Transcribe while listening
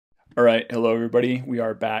All right, hello everybody. We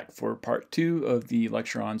are back for part 2 of the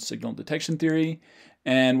lecture on signal detection theory.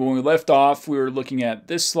 And when we left off, we were looking at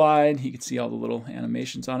this slide. You can see all the little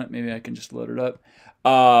animations on it. Maybe I can just load it up.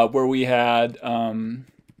 Where we had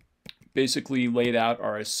basically laid out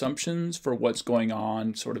our assumptions for what's going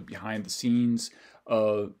on sort of behind the scenes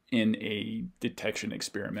in a detection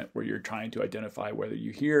experiment where you're trying to identify whether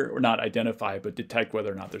you hear, or not identify, but detect whether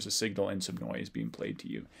or not there's a signal and some noise being played to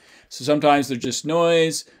you. So sometimes there's just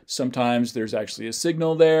noise, sometimes there's actually a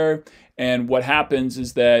signal there. And what happens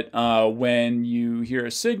is that when you hear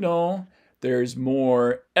a signal, there's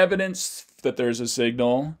more evidence that there's a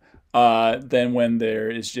signal than when there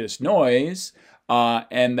is just noise.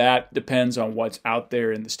 And that depends on what's out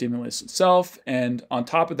there in the stimulus itself. And on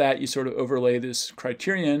top of that, you sort of overlay this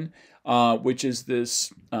criterion, which is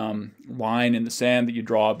this line in the sand that you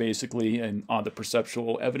draw basically on the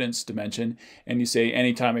perceptual evidence dimension. And you say,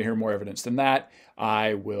 anytime I hear more evidence than that,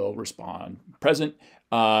 I will respond present,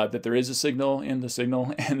 that there is a signal in the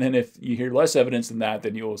signal. And then if you hear less evidence than that,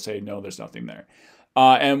 then you will say, no, there's nothing there.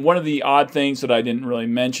 And one of the odd things that I didn't really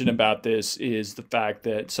mention about this is the fact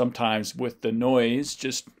that sometimes with the noise,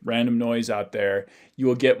 just random noise out there, you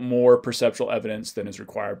will get more perceptual evidence than is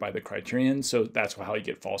required by the criterion. So that's how you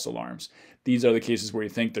get false alarms. These are the cases where you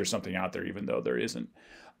think there's something out there even though there isn't.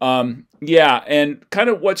 Yeah, and kind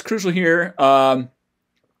of what's crucial here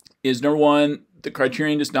is number one, the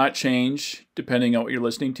criterion does not change depending on what you're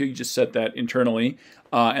listening to. You just set that internally,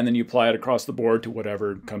 and then you apply it across the board to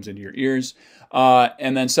whatever comes into your ears.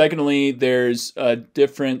 And then secondly, there's a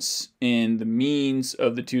difference in the means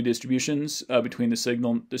of the two distributions between the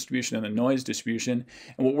signal distribution and the noise distribution.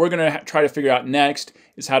 And what we're going to try to figure out next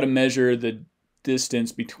is how to measure the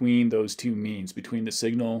distance between those two means, between the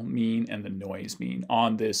signal mean and the noise mean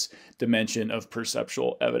on this dimension of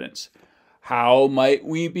perceptual evidence. How might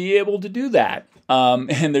we be able to do that?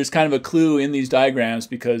 And there's kind of a clue in these diagrams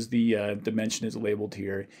because the dimension is labeled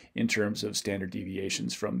here in terms of standard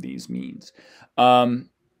deviations from these means. I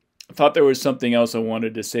thought there was something else I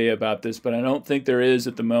wanted to say about this, but I don't think there is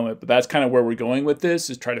at the moment. But that's kind of where we're going with this,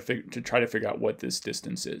 is try to figure out what this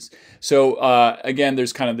distance is. So again,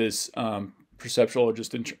 there's kind of this perceptual or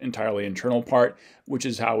just entirely internal part, which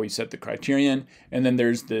is how we set the criterion. And then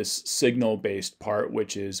there's this signal-based part,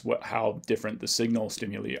 which is how different the signal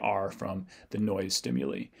stimuli are from the noise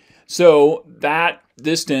stimuli. So that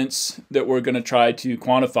distance that we're going to try to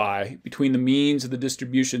quantify between the means of the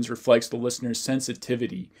distributions reflects the listener's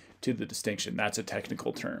sensitivity to the distinction. That's a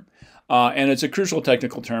technical term. And it's a crucial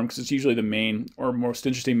technical term because it's usually the main or most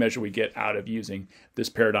interesting measure we get out of using this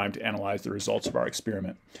paradigm to analyze the results of our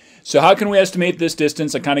experiment. So how can we estimate this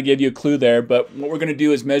distance? I kind of gave you a clue there, but what we're going to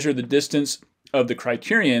do is measure the distance of the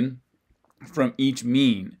criterion from each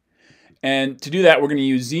mean. And to do that, we're going to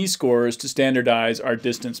use z-scores to standardize our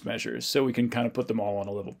distance measures. So we can kind of put them all on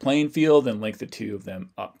a level playing field and link the two of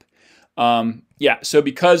them up. Yeah, so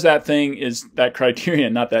because that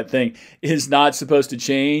criterion, not that thing, is not supposed to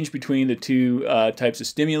change between the two types of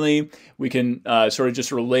stimuli, we can sort of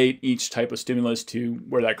just relate each type of stimulus to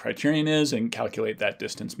where that criterion is and calculate that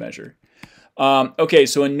distance measure. Okay,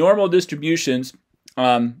 so in normal distributions,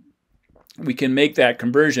 we can make that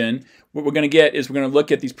conversion. What we're going to get is we're going to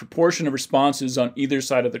look at these proportion of responses on either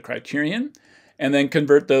side of the criterion, and then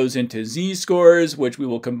convert those into z-scores, which we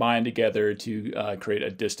will combine together to create a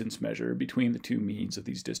distance measure between the two means of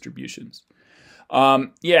these distributions.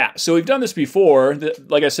 Yeah, so we've done this before.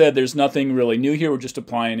 Like I said, there's nothing really new here. We're just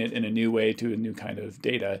applying it in a new way to a new kind of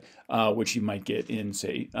data, which you might get in,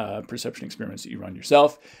 say, perception experiments that you run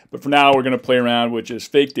yourself. But for now, we're going to play around with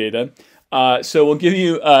just fake data. So we'll give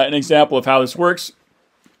you an example of how this works.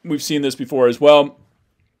 We've seen this before as well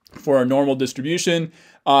for a normal distribution.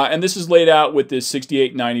 And this is laid out with this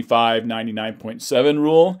 68, 95, 99.7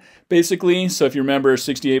 rule, basically. So if you remember,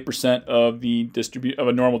 68% of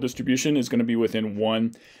a normal distribution is going to be within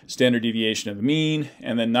one standard deviation of the mean,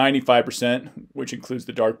 and then 95%, which includes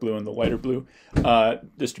the dark blue and the lighter blue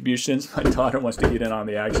distributions. My daughter wants to get in on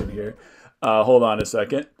the action here. Hold on a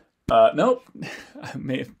second. Nope,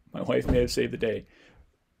 my wife may have saved the day.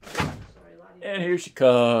 And here she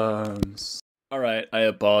comes. All right, I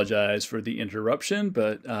apologize for the interruption,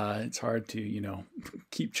 but it's hard to,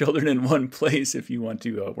 keep children in one place if you want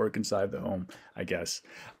to work inside the home, I guess.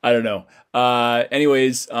 I don't know.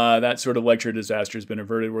 Anyways, that sort of lecture disaster has been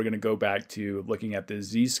averted. We're going to go back to looking at the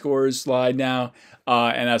z-scores slide now.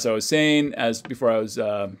 And as I was saying, before I was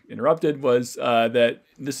interrupted, was that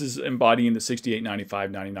this is embodying the 68,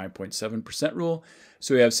 95, 99.7% rule.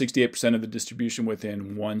 So we have 68% of the distribution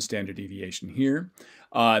within one standard deviation here.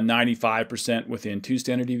 95% within two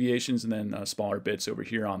standard deviations, and then smaller bits over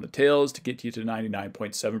here on the tails to get you to 99.7%.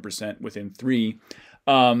 1.7% within 3.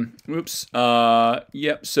 Yep.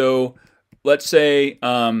 So let's say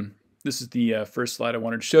this is the first slide I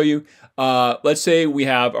wanted to show you. Let's say we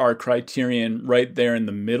have our criterion right there in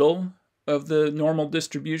the middle of the normal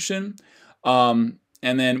distribution. And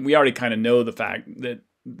then we already kind of know the fact that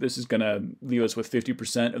this is going to leave us with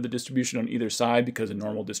 50% of the distribution on either side because a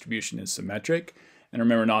normal distribution is symmetric. And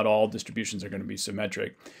remember, not all distributions are going to be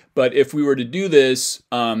symmetric. But if we were to do this,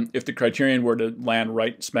 if the criterion were to land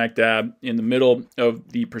right smack dab in the middle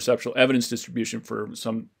of the perceptual evidence distribution for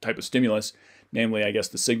some type of stimulus, namely, I guess,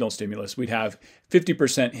 the signal stimulus, we'd have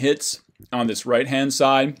 50% hits on this right-hand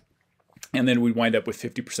side, and then we'd wind up with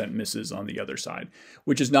 50% misses on the other side,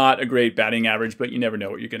 which is not a great batting average, but you never know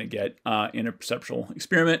what you're going to get in a perceptual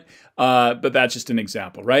experiment. But that's just an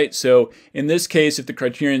example, right? So in this case, if the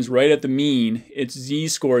criterion's right at the mean, its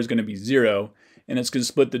z-score is going to be 0, and it's going to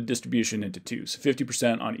split the distribution into 2, so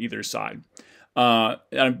 50% on either side.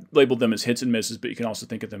 I've labeled them as hits and misses, but you can also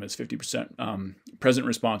think of them as 50% present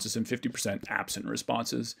responses and 50% absent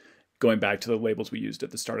responses, going back to the labels we used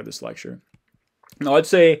at the start of this lecture. Now, let's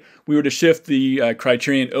say we were to shift the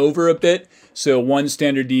criterion over a bit, so 1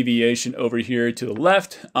 standard deviation over here to the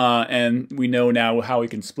left, and we know now how we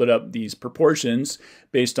can split up these proportions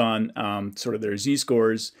based on sort of their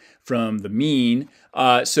z-scores from the mean.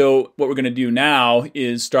 So what we're going to do now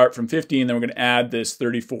is start from 50, and then we're going to add this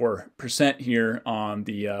 34% here on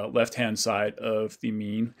the left-hand side of the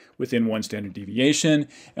mean within 1 standard deviation.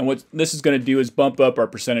 And what this is going to do is bump up our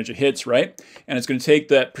percentage of hits, right? And it's going to take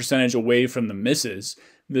that percentage away from the misses,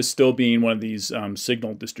 this still being one of these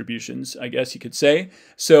signal distributions, I guess you could say.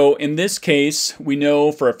 So in this case, we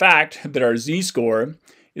know for a fact that our z-score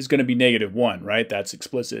is going to be -1, right? That's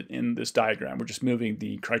explicit in this diagram. We're just moving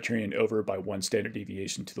the criterion over by 1 standard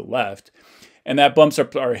deviation to the left. And that bumps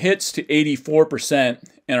up our hits to 84%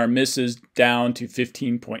 and our misses down to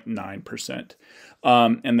 15.9%.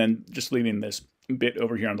 And then just leaving this bit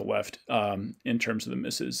over here on the left in terms of the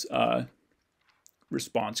misses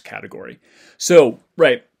response category. So,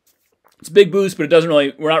 right. It's a big boost, but it doesn't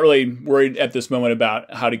really, we're not really worried at this moment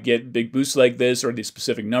about how to get big boosts like this or these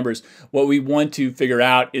specific numbers. What we want to figure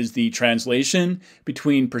out is the translation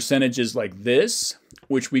between percentages like this,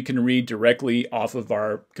 which we can read directly off of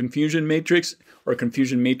our confusion matrix or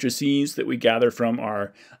confusion matrices that we gather from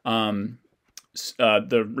our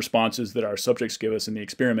the responses that our subjects give us in the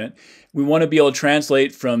experiment. We want to be able to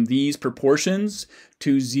translate from these proportions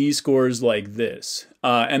to z-scores like this.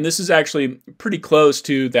 And this is actually pretty close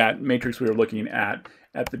to that matrix we were looking at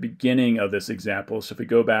the beginning of this example. So if we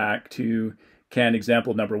go back to canned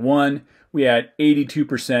example number 1, we had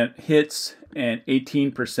 82% hits and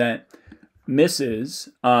 18% misses,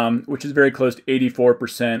 which is very close to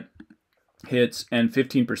 84% hits and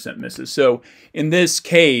 15% misses. So in this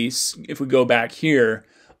case, if we go back here,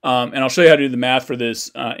 and I'll show you how to do the math for this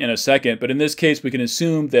in a second, but in this case, we can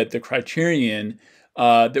assume that the criterion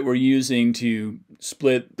that we're using to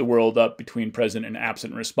split the world up between present and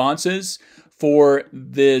absent responses for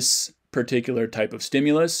this particular type of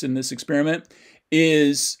stimulus in this experiment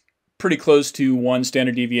is pretty close to 1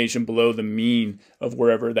 standard deviation below the mean of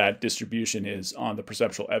wherever that distribution is on the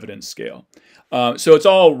perceptual evidence scale. So it's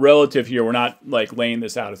all relative here. We're not like laying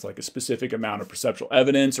this out as like a specific amount of perceptual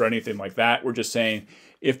evidence or anything like that. We're just saying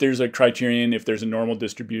if there's a criterion, if there's a normal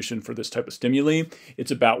distribution for this type of stimuli, it's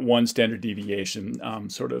about 1 standard deviation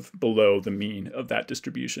sort of below the mean of that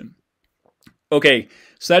distribution. Okay,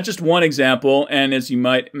 so that's just one example. And as you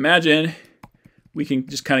might imagine, we can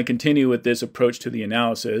just kind of continue with this approach to the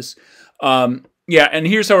analysis. Yeah, and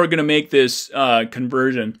here's how we're going to make this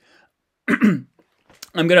conversion.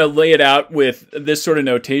 I'm going to lay it out with this sort of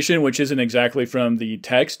notation, which isn't exactly from the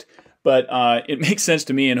text, but it makes sense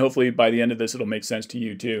to me, and hopefully by the end of this, it'll make sense to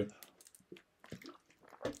you too.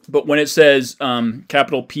 But when it says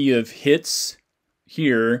capital P of hits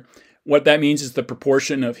here, what that means is the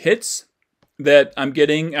proportion of hits that I'm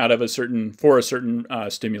getting out of a certain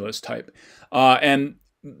stimulus type. And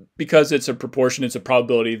because it's a proportion, it's a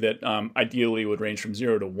probability that ideally would range from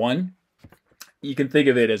 0 to 1. You can think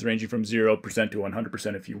of it as ranging from 0% to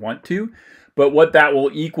 100% if you want to. But what that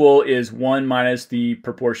will equal is 1 minus the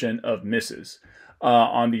proportion of misses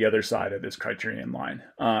on the other side of this criterion line.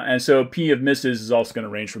 And so P of misses is also going to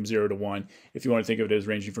range from 0 to 1. If you want to think of it as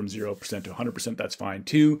ranging from 0% to 100%, that's fine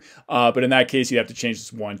too. But in that case, you have to change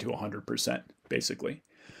this 1 to 100%, basically.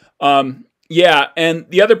 Yeah, and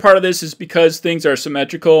the other part of this is because things are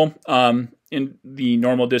symmetrical in the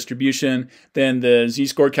normal distribution, then the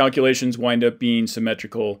z-score calculations wind up being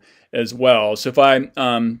symmetrical as well. So if I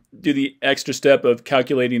do the extra step of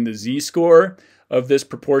calculating the z-score of this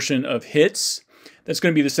proportion of hits, That's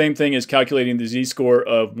going to be the same thing as calculating the z-score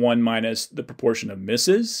of 1 minus the proportion of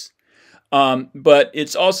misses. But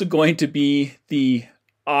it's also going to be the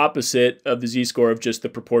opposite of the z-score of just the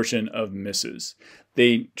proportion of misses.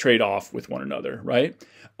 They trade off with one another, right?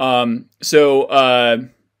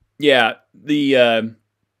 Yeah,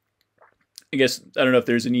 I guess, I don't know if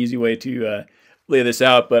there's an easy way to lay this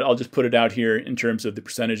out, but I'll just put it out here in terms of the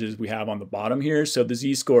percentages we have on the bottom here. So the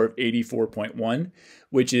z-score of 84.1,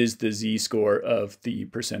 which is the z-score of the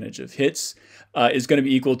percentage of hits, is going to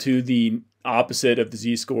be equal to the opposite of the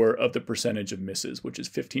z-score of the percentage of misses, which is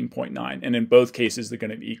 15.9. And in both cases, they're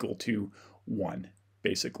going to be equal to 1,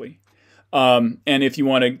 basically. And if you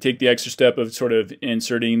want to take the extra step of sort of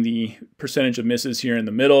inserting the percentage of misses here in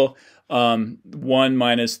the middle, 1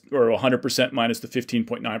 minus, or 100% minus the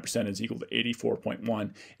 15.9% is equal to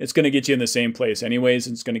 84.1. It's going to get you in the same place anyways,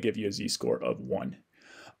 and it's going to give you a z-score of 1.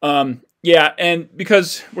 Yeah, and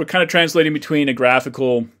because we're kind of translating between a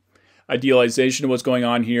graphical idealization of what's going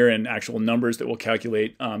on here and actual numbers that we'll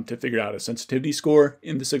calculate to figure out a sensitivity score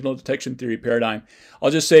in the signal detection theory paradigm,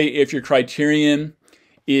 I'll just say if your criterion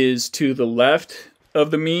is to the left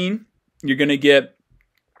of the mean, you're going to get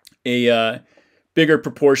a bigger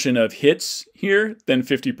proportion of hits here than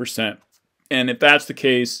 50%. And if that's the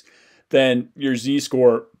case, then your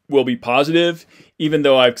z-score will be positive, even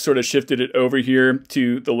though I've sort of shifted it over here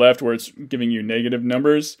to the left where it's giving you negative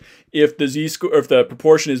numbers. If the z-score, if the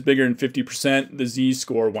proportion is bigger than 50%, the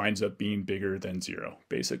z-score winds up being bigger than 0,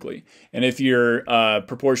 basically. And if your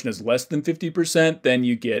proportion is less than 50%, then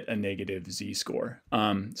you get a negative z-score.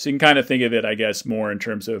 So you can kind of think of it, I guess, more in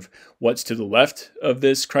terms of what's to the left of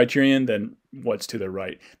this criterion than what's to the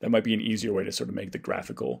right. That might be an easier way to sort of make the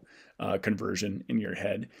graphical conversion in your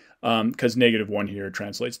head, because -1 here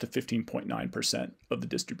translates to 15.9% of the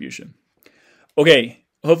distribution. Okay,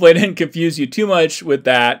 hopefully I didn't confuse you too much with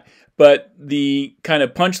that, but the kind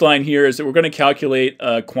of punchline here is that we're going to calculate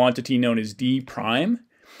a quantity known as d prime.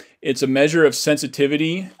 It's a measure of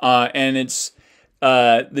sensitivity, and it's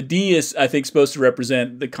the d is, I think, supposed to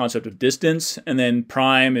represent the concept of distance, and then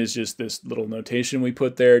prime is just this little notation we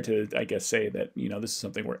put there to, I guess, say that, you know, this is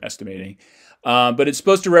something we're estimating. But it's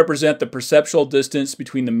supposed to represent the perceptual distance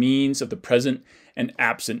between the means of the present and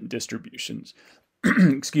absent distributions.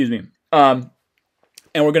 Excuse me. And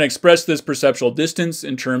we're going to express this perceptual distance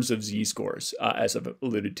in terms of z-scores, as I've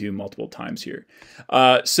alluded to multiple times here.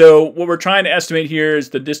 So what we're trying to estimate here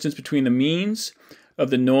is the distance between the means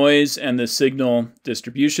of the noise and the signal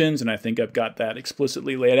distributions, and I think I've got that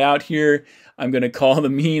explicitly laid out here. I'm going to call the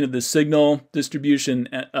mean of the signal distribution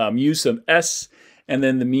mu sub s, and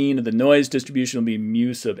then the mean of the noise distribution will be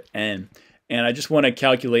mu sub n. And I just want to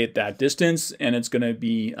calculate that distance, and it's going to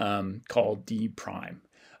be called d prime.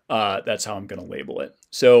 That's how I'm going to label it.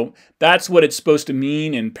 So that's what it's supposed to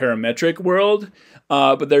mean in parametric world.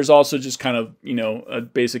 But there's also just kind of, you know, a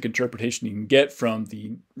basic interpretation you can get from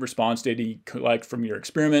the response data you collect from your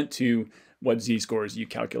experiment to what z-scores you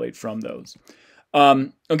calculate from those.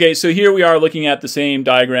 Okay, so here we are looking at the same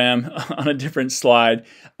diagram on a different slide.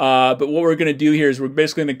 But what we're going to do here is we're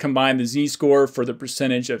basically going to combine the z-score for the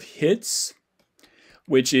percentage of hits,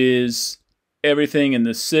 which is everything in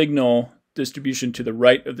the signal distribution to the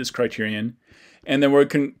right of this criterion. And then we're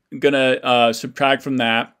going to subtract from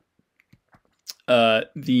that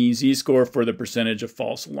the z-score for the percentage of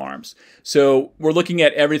false alarms. So we're looking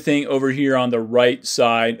at everything over here on the right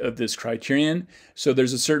side of this criterion. So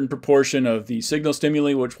there's a certain proportion of the signal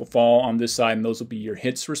stimuli which will fall on this side, and those will be your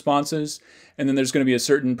hits responses. And then there's going to be a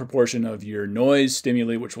certain proportion of your noise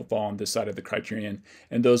stimuli which will fall on this side of the criterion,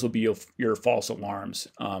 and those will be your false alarms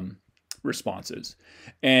responses.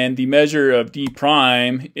 And the measure of d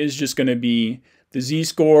prime is just going to be the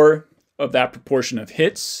z-score of that proportion of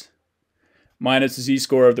hits minus the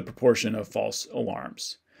z-score of the proportion of false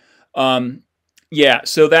alarms. Yeah,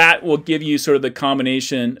 so that will give you sort of the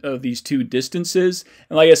combination of these two distances.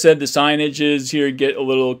 And like I said, the signages here get a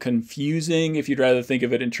little confusing. If you'd rather think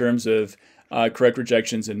of it in terms of correct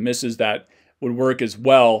rejections and misses, that would work as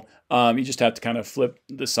well. You just have to kind of flip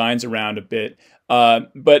the signs around a bit.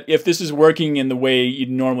 But if this is working in the way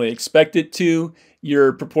you'd normally expect it to,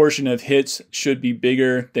 your proportion of hits should be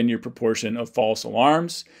bigger than your proportion of false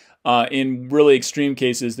alarms. In really extreme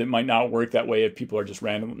cases, that might not work that way if people are just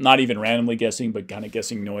not even randomly guessing, but kind of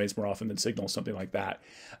guessing noise more often than signal, something like that.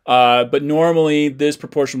 But normally this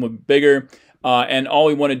proportion would be bigger. And all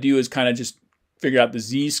we want to do is kind of just figure out the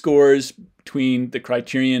z-scores between the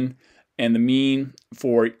criterion and the mean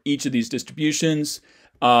for each of these distributions,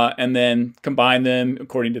 and then combine them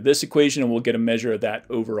according to this equation, and we'll get a measure of that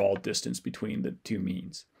overall distance between the two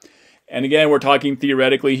means. And again, we're talking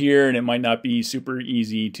theoretically here, and it might not be super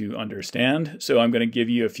easy to understand. So I'm going to give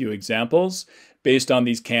you a few examples based on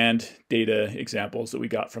these canned data examples that we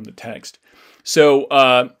got from the text.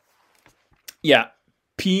 So yeah,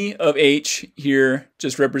 P of H here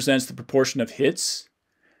just represents the proportion of hits,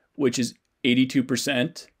 which is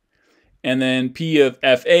 82%. And then P of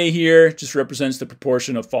FA here just represents the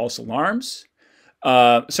proportion of false alarms.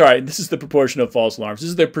 Sorry, this is the proportion of false alarms. This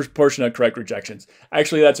is the proportion of correct rejections.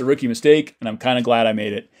 Actually, that's a rookie mistake, and I'm kind of glad I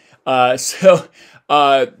made it. So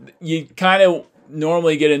you kind of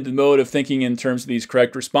normally get into the mode of thinking in terms of these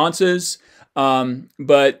correct responses,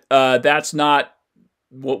 but that's not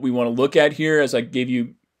what we want to look at here. As I gave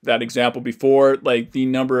you that example before, like the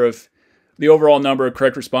overall number of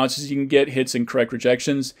correct responses you can get, hits and correct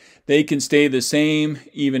rejections, they can stay the same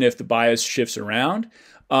even if the bias shifts around.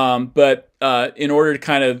 But in order to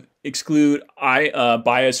kind of exclude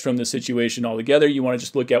bias from the situation altogether, you want to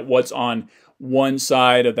just look at what's on one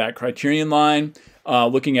side of that criterion line,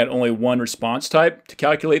 looking at only one response type to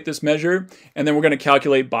calculate this measure. And then we're going to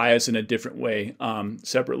calculate bias in a different way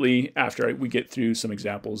separately after we get through some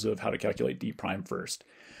examples of how to calculate D prime first.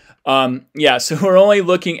 Yeah, so we're only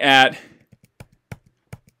looking at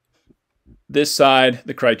this side,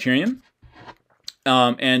 the criterion.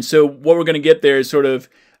 And so what we're going to get there is sort of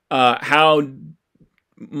the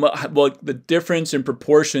difference in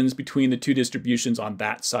proportions between the two distributions on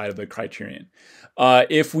that side of the criterion.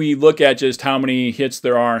 If we look at just how many hits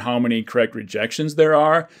there are and how many correct rejections there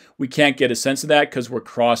are, we can't get a sense of that because we're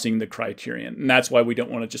crossing the criterion. And that's why we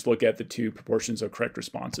don't want to just look at the two proportions of correct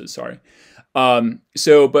responses, sorry.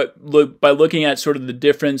 But by looking at sort of the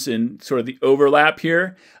difference in sort of the overlap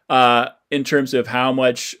here, in terms of how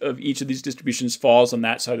much of each of these distributions falls on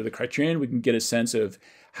that side of the criterion, we can get a sense of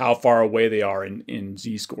how far away they are in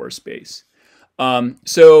z-score space.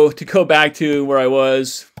 So to go back to where I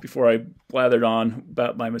was before I blathered on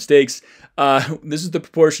about my mistakes, this is the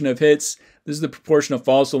proportion of hits. This is the proportion of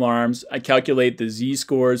false alarms. I calculate the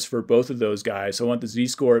z-scores for both of those guys. So I want the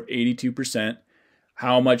z-score of 82%.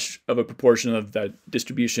 How much of a proportion of that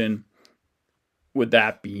distribution would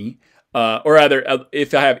that be? Or rather,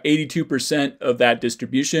 if I have 82% of that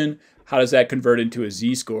distribution, how does that convert into a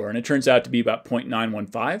z-score? And it turns out to be about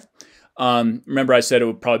 0.915. Remember I said it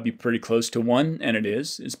would probably be pretty close to 1, and it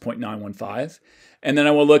is. It's 0.915. And then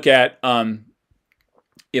I will look at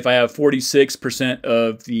if I have 46%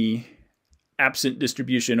 of the absent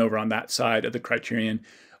distribution over on that side of the criterion,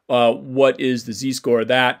 what is the z-score of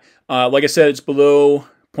that? Like I said, it's below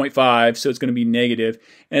 0.5, so it's going to be negative.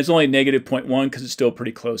 And it's only negative 0.1 because it's still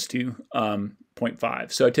pretty close to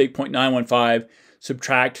 0.5. So I take 0.915,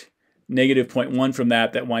 subtract negative 0.1 from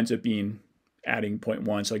that, that winds up being adding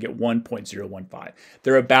 0.1, so I get 1.015.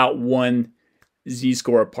 They're about 1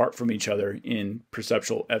 z-score apart from each other in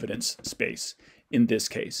perceptual evidence space in this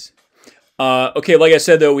case. Okay, like I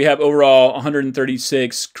said, though, we have overall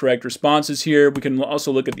 136 correct responses here. We can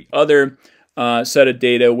also look at the other set of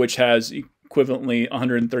data, which has equivalently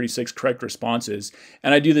 136 correct responses.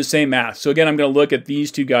 And I do the same math. So again, I'm going to look at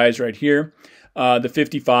these two guys right here, the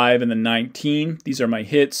 55 and the 19. These are my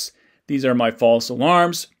hits. These are my false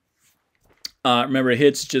alarms. Remember,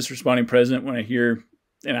 hits just responding present when I hear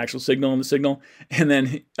an actual signal in the signal. And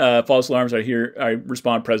then false alarms, I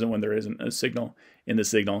respond present when there isn't a signal in the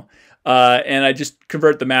signal. And I just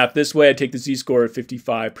convert the math this way. I take the z-score of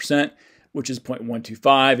 55%, which is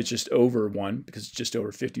 0.125. It's just over 1 because it's just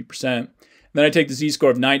over 50%. Then I take the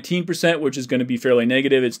z-score of 19%, which is going to be fairly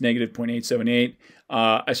negative. It's negative 0.878.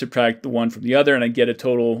 I subtract the one from the other, and I get a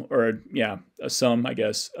total, or a sum, I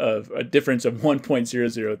guess, of a difference of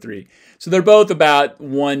 1.003. So they're both about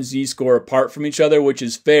 1 z-score apart from each other, which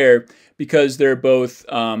is fair because they're both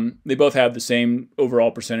they both have the same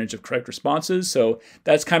overall percentage of correct responses. So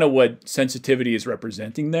that's kind of what sensitivity is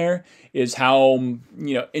representing there, is how,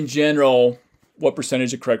 in general, what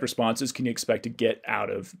percentage of correct responses can you expect to get out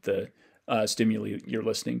of the stimuli you're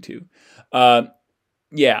listening to.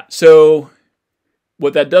 So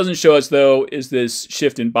what that doesn't show us, though, is this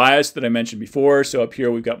shift in bias that I mentioned before. So up here,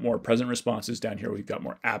 we've got more present responses. Down here, we've got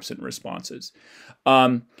more absent responses.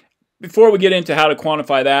 Before we get into how to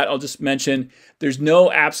quantify that, I'll just mention there's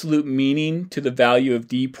no absolute meaning to the value of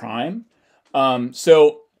D prime.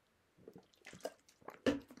 So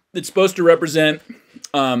it's supposed to represent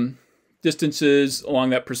distances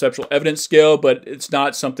along that perceptual evidence scale, but it's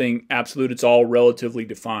not something absolute. It's all relatively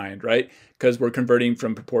defined, right? Because we're converting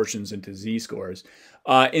from proportions into z-scores.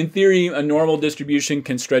 In theory, a normal distribution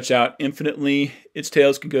can stretch out infinitely. Its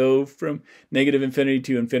tails can go from negative infinity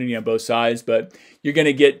to infinity on both sides, but you're going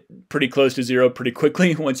to get pretty close to zero pretty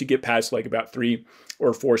quickly once you get past like about 3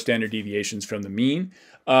 or 4 standard deviations from the mean.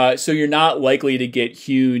 So you're not likely to get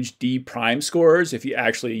huge D prime scores if you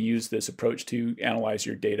actually use this approach to analyze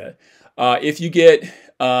your data. If you get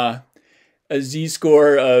a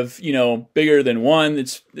z-score of, bigger than 1,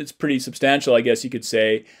 it's pretty substantial, I guess you could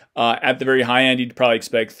say. At the very high end, you'd probably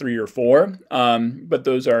expect 3 or 4, but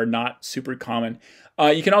those are not super common.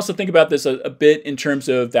 You can also think about this a bit in terms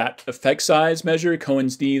of that effect size measure,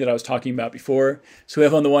 Cohen's d, that I was talking about before. So we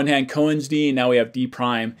have on the one hand Cohen's d, and now we have d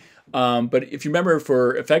prime. But if you remember,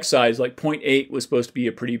 for effect size, like 0.8 was supposed to be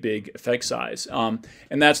a pretty big effect size.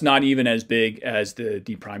 And that's not even as big as the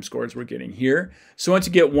D prime scores we're getting here. So once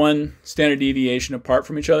you get one standard deviation apart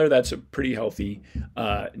from each other, that's a pretty healthy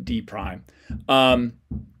D prime.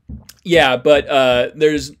 Yeah, but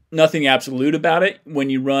there's nothing absolute about it. When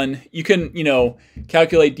you run, you can,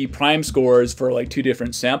 calculate D prime scores for like 2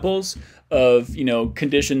 different samples of,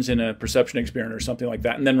 conditions in a perception experiment or something like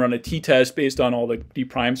that, and then run a t-test based on all the D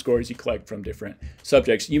prime scores you collect from different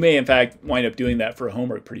subjects. You may, in fact, wind up doing that for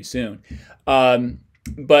homework pretty soon.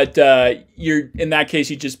 But in that case,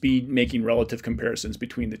 you'd just be making relative comparisons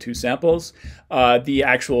between the 2 samples. The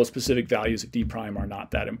actual specific values of D prime are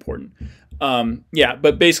not that important. Yeah,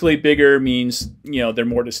 but basically bigger means, they're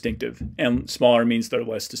more distinctive, and smaller means they're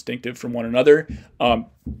less distinctive from one another.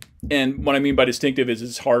 And what I mean by distinctive is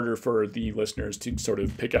it's harder for the listeners to sort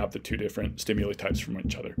of pick out the 2 different stimuli types from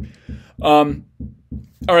each other. All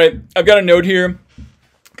right, I've got a note here.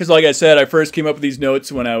 Because like I said, I first came up with these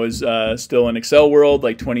notes when I was still in Excel world,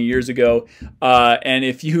 like 20 years ago. And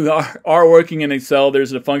if you are working in Excel,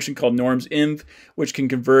 there's a function called normsinv, which can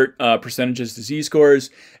convert percentages to z-scores.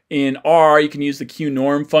 In R, you can use the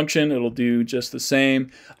qnorm function. It'll do just the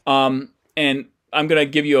same. And I'm going to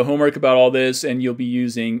give you a homework about all this, and you'll be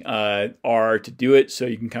using R to do it. So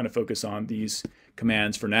you can kind of focus on these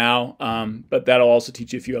commands for now. But that'll also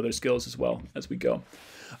teach you a few other skills as well as we go.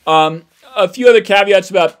 A few other caveats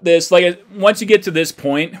about this. Like, once you get to this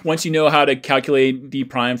point, once you know how to calculate D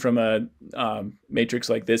prime from a matrix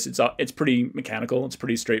like this, it's pretty mechanical. It's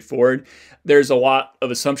pretty straightforward. There's a lot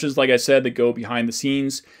of assumptions, like I said, that go behind the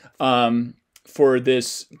scenes for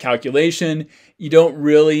this calculation. You don't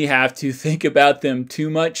really have to think about them too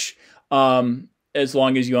much, as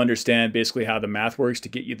long as you understand basically how the math works to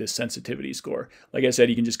get you this sensitivity score. Like I said,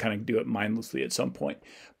 you can just kind of do it mindlessly at some point.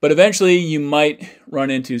 But eventually you might run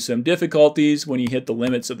into some difficulties when you hit the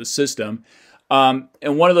limits of the system. And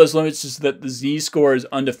one of those limits is that the z-score is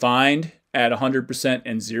undefined at 100%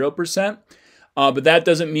 and 0%. But that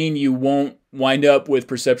doesn't mean you won't wind up with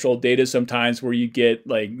perceptual data sometimes where you get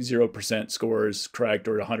like 0% scores correct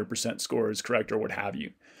or 100% scores correct or what have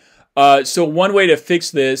you. So one way to fix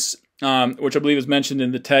this, which I believe is mentioned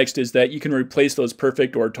in the text, is that you can replace those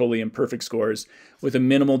perfect or totally imperfect scores with a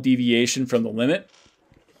minimal deviation from the limit,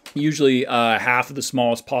 usually half of the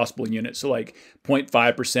smallest possible unit, so like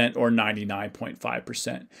 0.5% or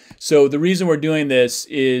 99.5%. So the reason we're doing this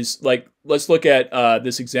is, like, let's look at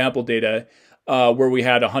this example data where we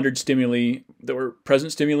had 100 stimuli that were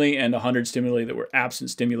present stimuli and 100 stimuli that were absent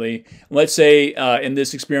stimuli. Let's say in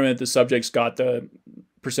this experiment, the subjects got the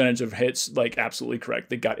percentage of hits like absolutely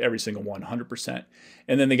correct. They got every single one 100%.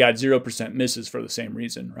 And then they got 0% misses for the same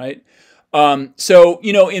reason, right? So,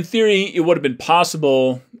 in theory, it would have been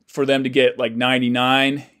possible for them to get like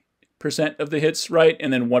 99% of the hits right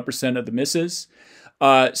and then 1% of the misses.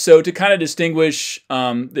 So to kind of distinguish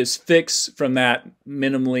this fix from that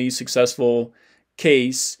minimally successful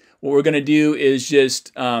case, what we're going to do is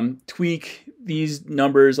just tweak these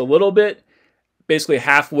numbers a little bit, basically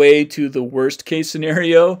halfway to the worst case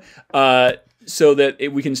scenario, so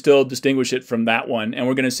that we can still distinguish it from that one. And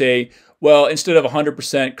we're going to say, well, instead of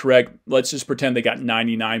 100% correct, let's just pretend they got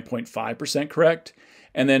 99.5% correct.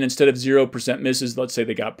 And then instead of 0% misses, let's say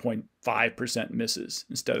they got 0.5% misses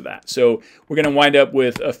instead of that. So we're going to wind up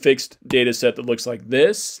with a fixed data set that looks like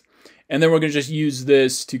this. And then we're going to just use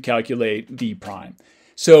this to calculate D prime.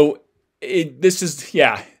 So this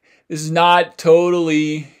is not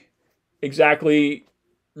totally exactly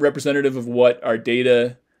representative of what our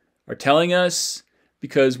data are telling us,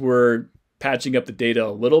 because we're patching up the data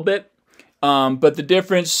a little bit. But the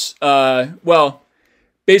difference,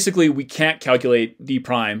 basically we can't calculate D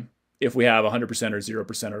prime if we have 100% or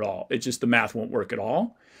 0% at all. It's just the math won't work at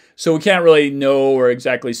all. So we can't really know or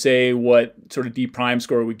exactly say what sort of D prime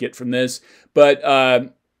score we get from this.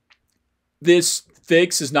 But this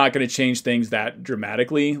fix is not going to change things that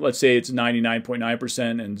dramatically. Let's say it's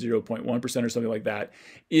 99.9% and 0.1% or something like that.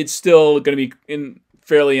 It's still going to be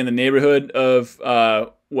fairly in the neighborhood of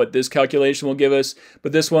what this calculation will give us,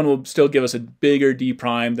 but this one will still give us a bigger D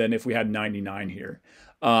prime than if we had 99 here,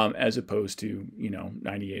 as opposed to,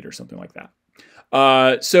 98 or something like that.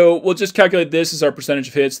 So we'll just calculate this as our percentage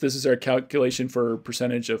of hits. This is our calculation for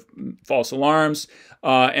percentage of false alarms.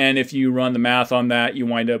 And if you run the math on that, you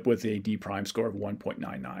wind up with a D prime score of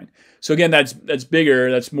 1.99. So again, that's bigger.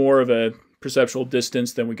 That's more of a perceptual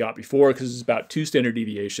distance than we got before because it's about 2 standard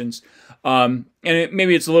deviations. And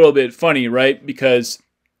maybe it's a little bit funny, right? Because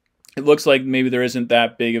it looks like maybe there isn't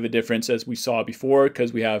that big of a difference as we saw before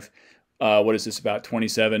because we have, what is this, about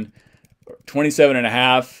 27 and a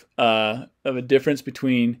half of a difference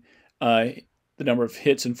between the number of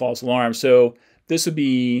hits and false alarms. So this would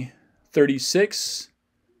be 36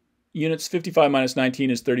 units. 55 minus 19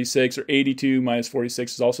 is 36, or 82 minus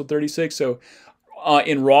 46 is also 36. So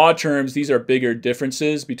in raw terms, these are bigger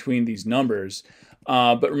differences between these numbers.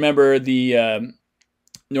 But remember, the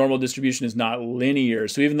normal distribution is not linear.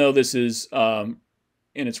 So even though this is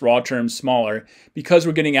in its raw terms smaller, because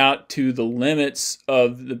we're getting out to the limits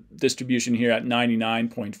of the distribution here at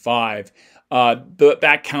 99.5,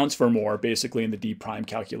 that counts for more basically in the D prime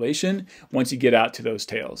calculation once you get out to those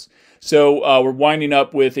tails. So we're winding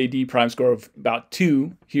up with a D prime score of about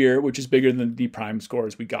 2 here, which is bigger than the D prime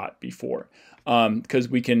scores we got before, because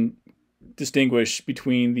we can distinguish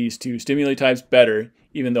between these two stimuli types better,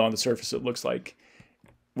 even though on the surface it looks like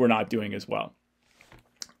we're not doing as well.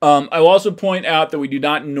 I will also point out that we do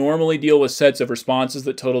not normally deal with sets of responses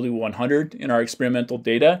that total to 100 in our experimental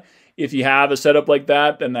data. If you have a setup like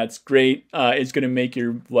that, then that's great. It's going to make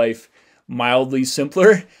your life mildly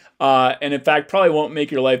simpler. And in fact, probably won't make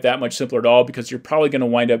your life that much simpler at all because you're probably going to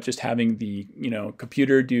wind up just having the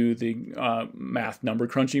computer do the math number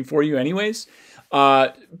crunching for you anyways.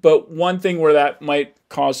 But one thing where that might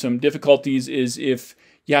cause some difficulties is if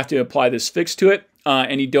you have to apply this fix to it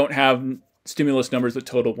and you don't have stimulus numbers that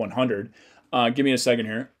total 100. Give me a second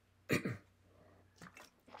here.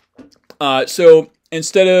 So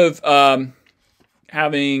instead of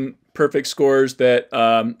having perfect scores that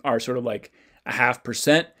are sort of like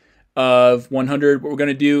 0.5% of 100, what we're going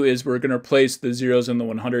to do is we're going to replace the zeros and the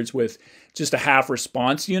 100s with just a half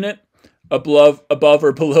response unit above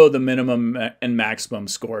or below the minimum and maximum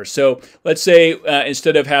score. So let's say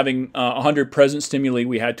instead of having 100 present stimuli,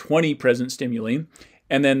 we had 20 present stimuli.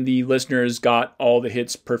 And then the listeners got all the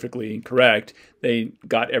hits perfectly correct. They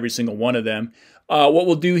got every single one of them. What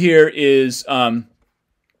we'll do here is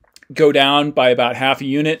go down by about half a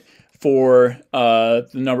unit for the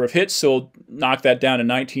number of hits. So we'll knock that down to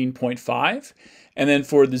 19.5. And then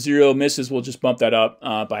for the 0 misses, we'll just bump that up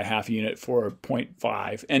by half a unit for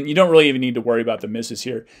 0.5. And you don't really even need to worry about the misses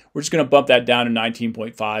here. We're just going to bump that down to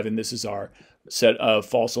 19.5. And this is our set of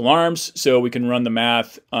false alarms. So we can run the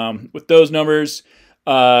math with those numbers.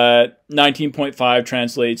 19.5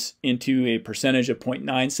 translates into a percentage of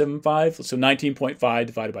 0.975. So 19.5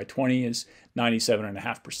 divided by 20 is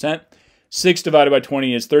 97.5%. 6 divided by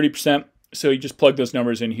 20 is 30%. So you just plug those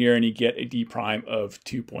numbers in here and you get a D prime of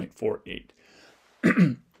 2.48.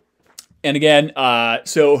 And again,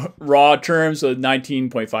 so raw terms, so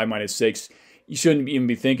 19.5 minus 6, you shouldn't even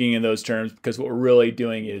be thinking in those terms because what we're really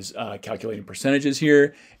doing is calculating percentages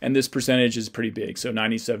here, and this percentage is pretty big. So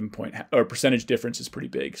percentage difference is pretty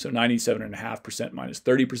big. So 97.5% minus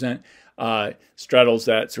 30% straddles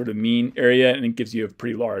that sort of mean area, and it gives you a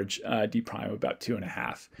pretty large D prime of about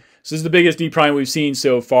 2.5. So this is the biggest D prime we've seen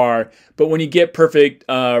so far. But when you get perfect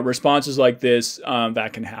responses like this,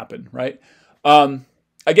 that can happen, right?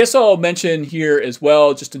 I guess I'll mention here as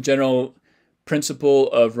well, just a general principle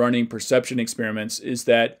of running perception experiments is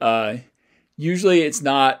that usually it's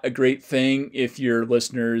not a great thing if your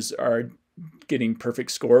listeners are getting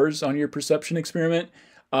perfect scores on your perception experiment,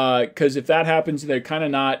 because if that happens, they're kind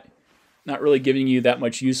of not really giving you that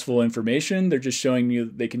much useful information. They're just showing you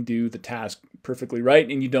that they can do the task perfectly right,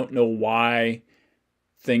 and you don't know why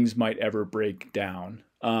things might ever break down.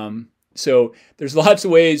 So there's lots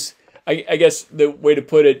of ways. I guess the way to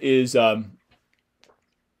put it is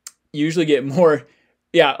you usually get more,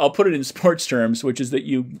 I'll put it in sports terms, which is that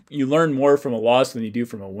you learn more from a loss than you do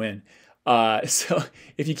from a win. So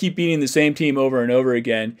if you keep beating the same team over and over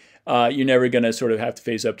again, you're never going to sort of have to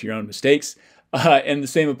face up to your own mistakes. And the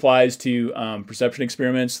same applies to perception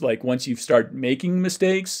experiments. Like once you start making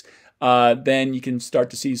mistakes, then you can start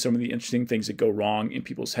to see some of the interesting things that go wrong in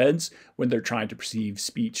people's heads when they're trying to perceive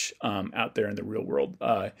speech out there in the real world,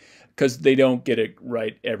 because they don't get it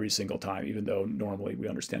right every single time, even though normally we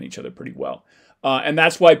understand each other pretty well. And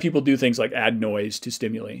that's why people do things like add noise to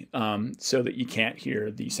stimuli, so that you can't hear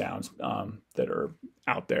the sounds that are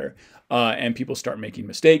out there, and people start making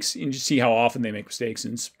mistakes. You can just see how often they make mistakes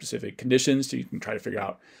in specific conditions, so you can try to figure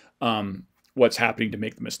out what's happening to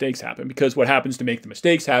make the mistakes happen. Because what happens to make the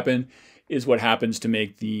mistakes happen is what happens to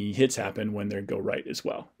make the hits happen when they go right as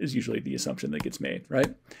well, is usually the assumption that gets made,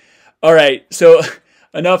 right? All right, so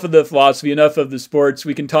enough of the philosophy, enough of the sports.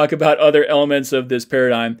 We can talk about other elements of this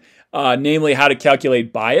paradigm, namely how to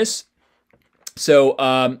calculate bias.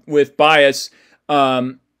 So with bias,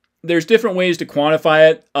 there's different ways to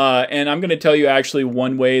quantify it, and I'm going to tell you actually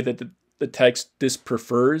one way that the text this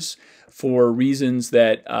prefers for reasons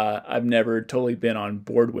that I've never totally been on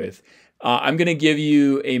board with. I'm going to give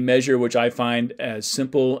you a measure which I find as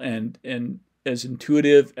simple and as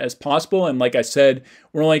intuitive as possible. And like I said,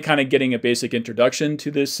 we're only kind of getting a basic introduction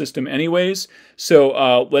to this system anyways.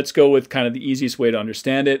 So let's go with kind of the easiest way to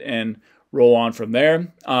understand it and roll on from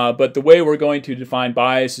there. But the way we're going to define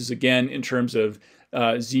bias is, again, in terms of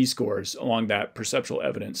z-scores along that perceptual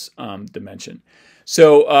evidence dimension.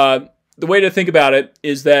 So the way to think about it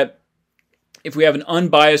is that if we have an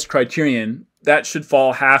unbiased criterion, that should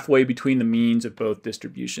fall halfway between the means of both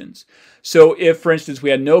distributions. So if, for instance,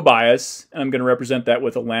 we had no bias, and I'm going to represent that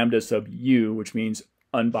with a lambda sub u, which means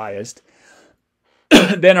unbiased,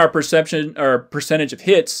 then our percentage of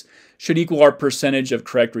hits should equal our percentage of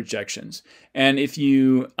correct rejections. And if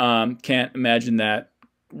you can't imagine that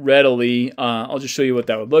readily, I'll just show you what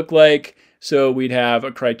that would look like. So we'd have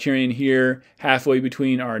a criterion here halfway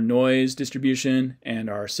between our noise distribution and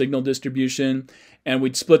our signal distribution. And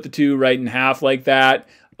we'd split the two right in half like that.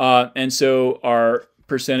 And so our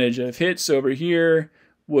percentage of hits over here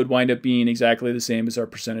would wind up being exactly the same as our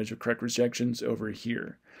percentage of correct rejections over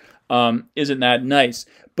here. Isn't that nice?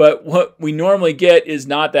 But what we normally get is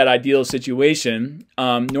not that ideal situation.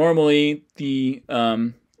 Normally, the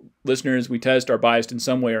listeners we test are biased in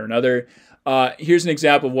some way or another. Here's an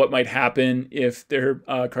example of what might happen if their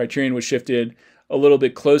criterion was shifted a little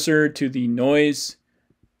bit closer to the noise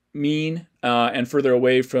mean and further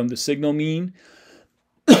away from the signal mean.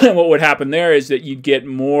 What would happen there is that you'd get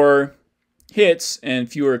more hits and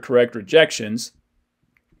fewer correct rejections.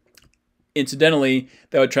 Incidentally,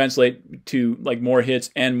 that would translate to like more hits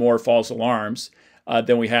and more false alarms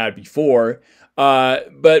than we had before.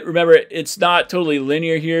 But remember, it's not totally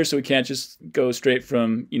linear here, so we can't just go straight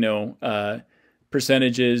from,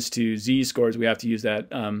 percentages to z-scores. We have to use that.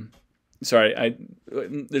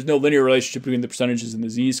 There's no linear relationship between the percentages and the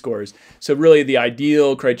z-scores. So really the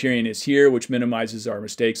ideal criterion is here, which minimizes our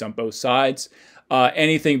mistakes on both sides.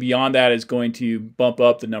 Anything beyond that is going to bump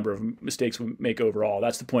up the number of mistakes we make overall.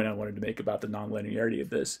 That's the point I wanted to make about the nonlinearity of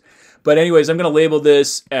this. But anyways, I'm going to label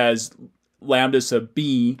this as lambda sub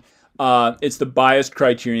b. It's the biased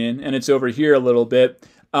criterion, and it's over here a little bit.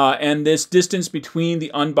 And this distance between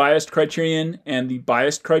the unbiased criterion and the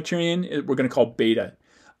biased criterion, we're going to call beta,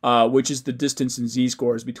 which is the distance in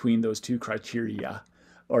z-scores between those two criteria,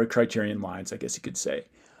 or criterion lines, I guess you could say.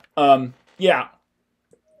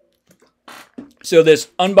 So this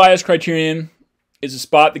unbiased criterion is a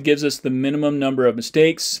spot that gives us the minimum number of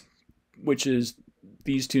mistakes, which is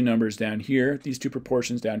these two numbers down here. These two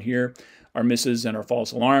proportions down here, our misses and our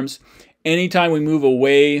false alarms. Anytime we move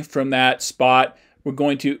away from that spot, we're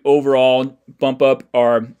going to overall bump up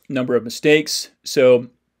our number of mistakes. So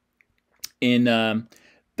in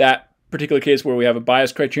that particular case where we have a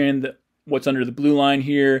bias criterion, what's under the blue line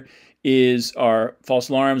here is our false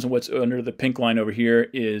alarms, and what's under the pink line over here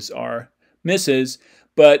is our misses.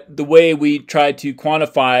 But the way we try to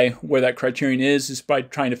quantify where that criterion is by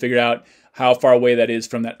trying to figure out how far away that is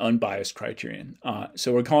from that unbiased criterion.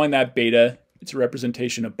 So we're calling that beta. It's a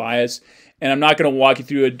representation of bias. And I'm not going to walk you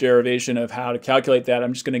through a derivation of how to calculate that.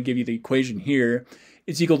 I'm just going to give you the equation here.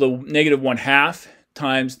 It's equal to -1/2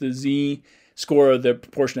 times the z-score of the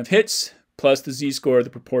proportion of hits plus the z-score of the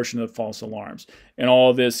proportion of false alarms. And all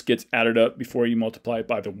of this gets added up before you multiply it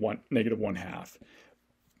by the -1/2.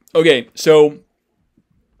 Okay, so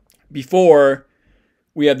before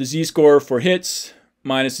we have the z-score for hits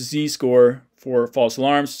minus the z-score for false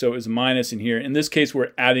alarms, so it was a minus in here. In this case,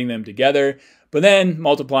 we're adding them together, but then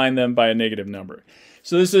multiplying them by a negative number.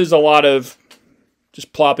 So this is a lot of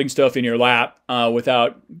just plopping stuff in your lap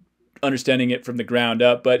without understanding it from the ground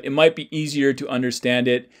up, but it might be easier to understand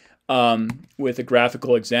it with a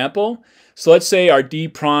graphical example. So let's say our d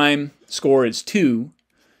prime score is 2.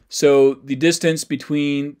 So the distance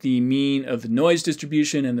between the mean of the noise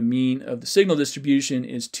distribution and the mean of the signal distribution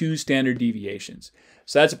is 2 standard deviations.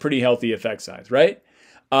 So that's a pretty healthy effect size, right?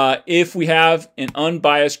 If we have an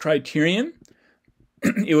unbiased criterion,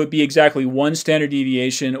 it would be exactly 1 standard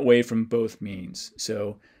deviation away from both means.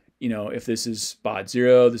 So, if this is spot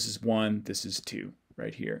 0, this is 1, this is 2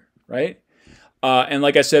 right here, right? And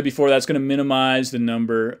like I said before, that's going to minimize the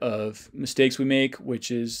number of mistakes we make,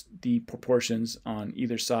 which is the proportions on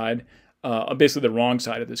either side. Basically the wrong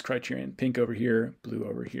side of this criterion. Pink over here, blue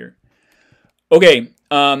over here. Okay,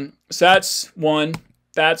 so that's 1,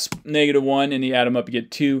 that's -1, and you add them up, you get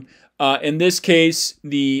 2. In this case,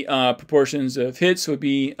 the proportions of hits would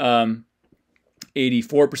be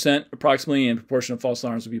 84% approximately, and proportion of false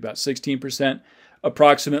alarms would be about 16%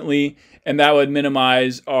 approximately, and that would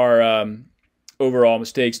minimize our overall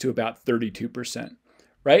mistakes to about 32%,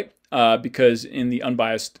 right? Because in the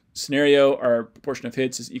unbiased scenario, our proportion of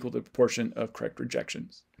hits is equal to the proportion of correct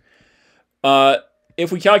rejections. If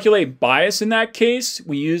we calculate bias in that case,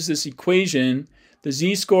 we use this equation. The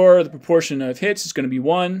z-score, the proportion of hits, is going to be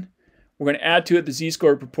 1. We're going to add to it the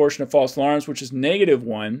z-score proportion of false alarms, which is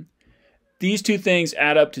 -1. These two things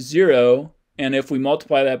add up to 0, and if we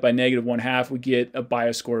multiply that by -1/2, we get a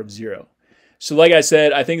bias score of 0. So like I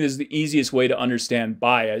said, I think this is the easiest way to understand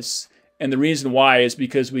bias, and the reason why is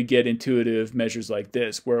because we get intuitive measures like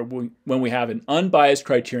this, where when we have an unbiased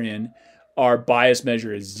criterion, our bias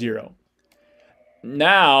measure is 0.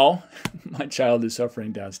 Now, my child is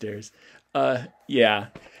suffering downstairs. Yeah.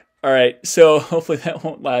 All right, so hopefully that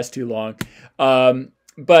won't last too long.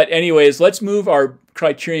 But anyways, let's move our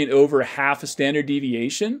criterion over half a standard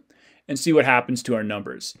deviation and see what happens to our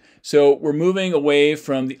numbers. So we're moving away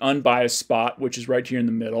from the unbiased spot, which is right here in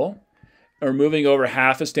the middle. And we're moving over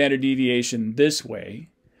half a standard deviation this way.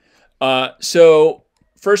 So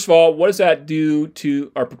first of all, what does that do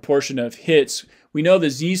to our proportion of hits? We know the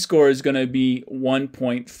z-score is going to be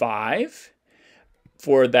 1.5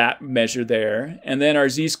 for that measure there. And then our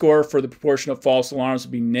z-score for the proportion of false alarms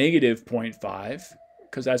will be -0.5,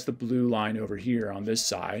 because that's the blue line over here on this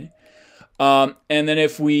side. And then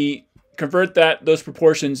if we convert those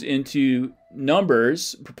proportions into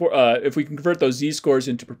numbers, if we can convert those z-scores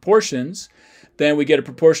into proportions, then we get a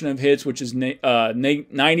proportion of hits which is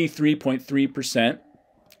 93.3%.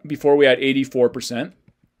 Before we had 84%.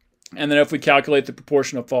 And then if we calculate the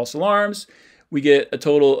proportion of false alarms, we get a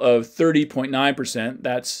total of 30.9%.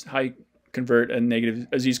 That's how you convert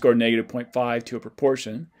a z-score -0.5 to a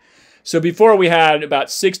proportion. So before we had about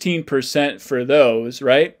 16% for those,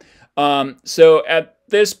 right? So at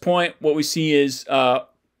this point, what we see is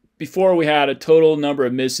before we had a total number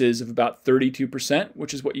of misses of about 32%,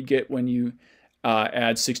 which is what you get when you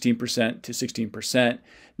add 16% to 16%.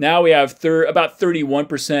 Now we have about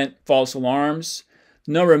 31% false alarms.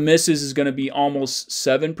 The number of misses is going to be almost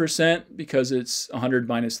 7% because it's 100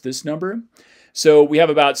 minus this number. So we have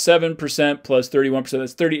about 7% plus 31%.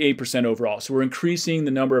 That's 38% overall. So we're increasing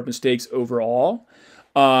the number of mistakes overall.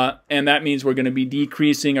 And that means we're going to be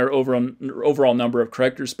decreasing our overall number of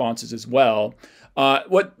correct responses as well.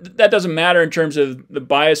 That doesn't matter in terms of the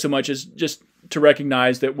bias so much as just to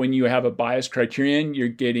recognize that when you have a bias criterion, you're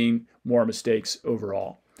getting more mistakes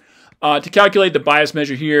overall. To calculate the bias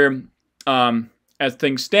measure here, as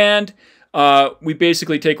things stand, we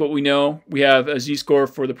basically take what we know. We have a z-score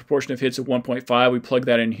for the proportion of hits of 1.5. We plug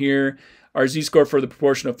that in here. Our z-score for the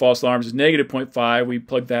proportion of false alarms is -0.5. We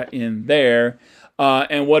plug that in there.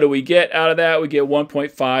 And what do we get out of that? We get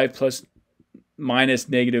 1.5 plus minus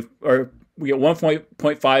negative, or we get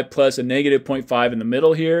 1.5 plus a -0.5 in the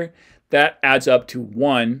middle here. That adds up to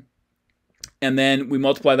 1. And then we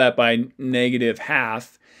multiply that by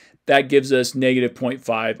 -0.5. That gives us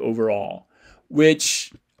 -0.5 overall,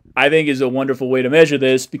 which I think is a wonderful way to measure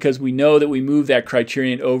this because we know that we move that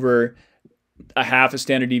criterion over a half a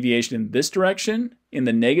standard deviation in this direction, in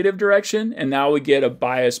the negative direction, and now we get a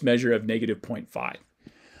bias measure of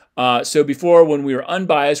 -0.5. So before, when we were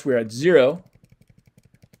unbiased, we were at 0.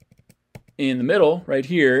 In the middle, right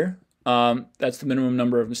here, that's the minimum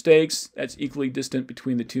number of mistakes. That's equally distant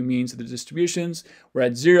between the two means of the distributions. We're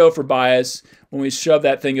at 0 for bias. When we shove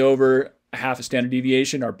that thing over a half a standard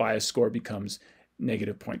deviation, our bias score becomes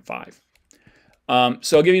 -0.5.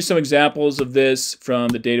 So I'll give you some examples of this from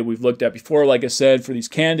the data we've looked at before. Like I said, for these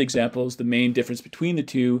canned examples, the main difference between the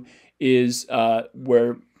two is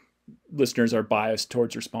where listeners are biased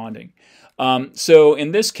towards responding. So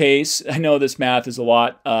in this case, I know this math is a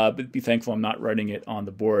lot, but be thankful I'm not writing it on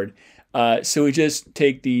the board. So we just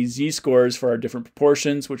take the z-scores for our different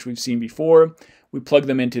proportions, which we've seen before. We plug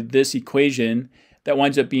them into this equation. That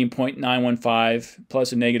winds up being 0.915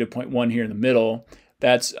 plus a -0.1 here in the middle.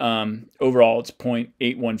 That's overall, it's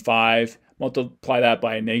 0.815. Multiply that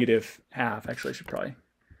by a -0.5. Actually, I should probably,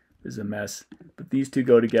 this is a mess. But these two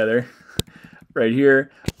go together right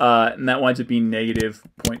here. And that winds up being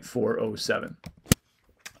 -0.407.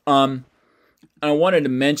 I wanted to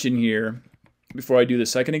mention here, before I do the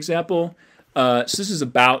second example, So this is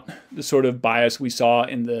about the sort of bias we saw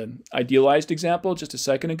in the idealized example just a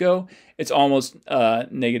second ago. It's almost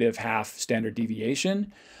negative half standard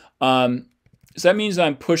deviation. So that means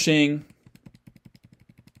I'm pushing,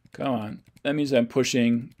 that means I'm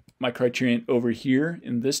pushing my criterion over here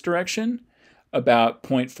in this direction about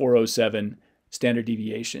 0.407 standard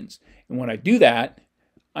deviations. And when I do that,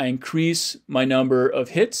 I increase my number of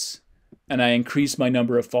hits and I increase my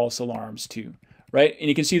number of false alarms too, right? And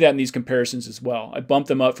you can see that in these comparisons as well. I bumped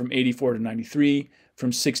them up from 84 to 93,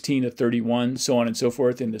 from 16 to 31, so on and so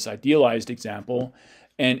forth in this idealized example.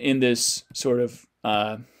 And in this sort of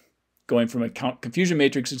going from a confusion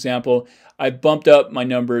matrix example, I bumped up my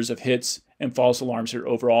numbers of hits and false alarms here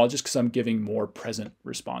overall just because I'm giving more present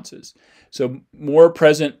responses. So more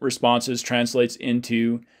present responses translates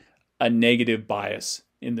into a negative bias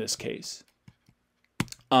in this case.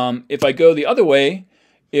 If I go the other way,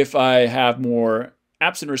 if I have more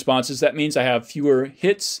absent responses, that means I have fewer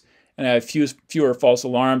hits and I have fewer false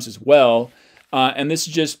alarms as well. And this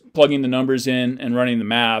is just plugging the numbers in and running the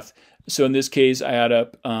math. So in this case, I add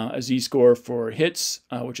up a z-score for hits,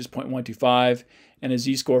 which is 0.125, and a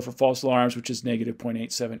z-score for false alarms, which is negative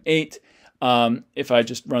 0.878. If I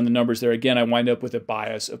just run the numbers there again, I wind up with a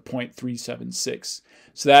bias of 0.376.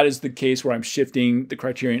 So that is the case where I'm shifting the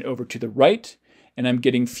criterion over to the right, and I'm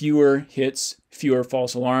getting fewer hits, fewer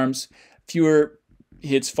false alarms. Fewer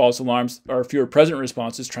hits, false alarms, or fewer present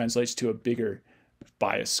responses translates to a bigger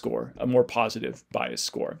bias score, a more positive bias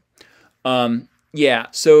score. Yeah,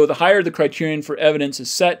 so the higher the criterion for evidence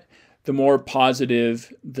is set, the more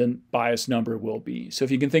positive the bias number will be. So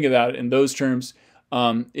if you can think about it in those terms,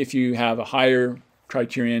 if you have a higher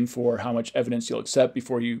criterion for how much evidence you'll accept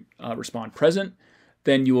before you respond present,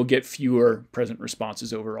 then you will get fewer present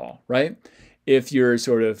responses overall, right? If you're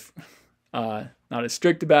sort of not as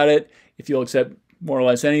strict about it, if you'll accept more or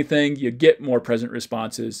less anything, you get more present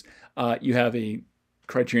responses. You have a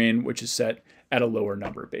criterion which is set at a lower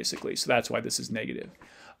number, basically. So that's why this is negative.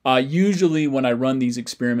 Usually when I run these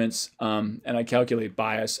experiments and I calculate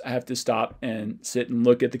bias, I have to stop and sit and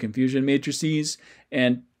look at the confusion matrices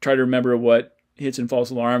and try to remember what hits and false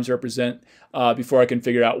alarms represent before I can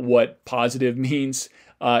figure out what positive means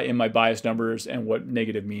in my bias numbers and what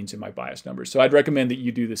negative means in my bias numbers. So I'd recommend that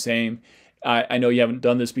you do the same. I know you haven't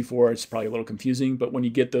done this before. It's probably a little confusing, but when you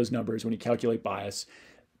get those numbers, when you calculate bias,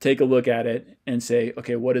 take a look at it and say,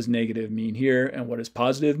 okay, what does negative mean here and what does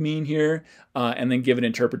positive mean here? And then give an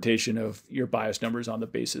interpretation of your bias numbers on the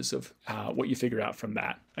basis of what you figure out from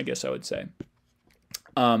that, I guess I would say.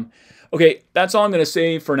 Okay, that's all I'm going to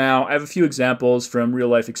say for now. I have a few examples from real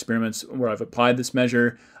life experiments where I've applied this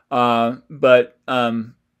measure, but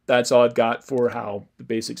that's all I've got for how the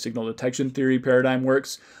basic signal detection theory paradigm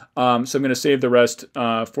works. So I'm going to save the rest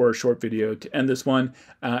for a short video to end this one,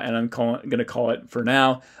 and I'm going to call it for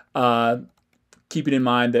now. Keeping in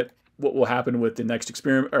mind that what will happen with the next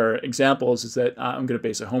experiment or examples is that I'm going to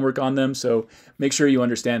base a homework on them. So make sure you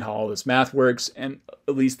understand how all this math works and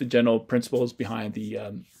at least the general principles behind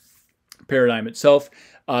the paradigm itself,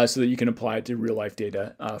 so that you can apply it to real life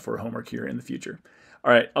data for homework here in the future.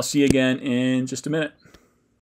 All right, I'll see you again in just a minute.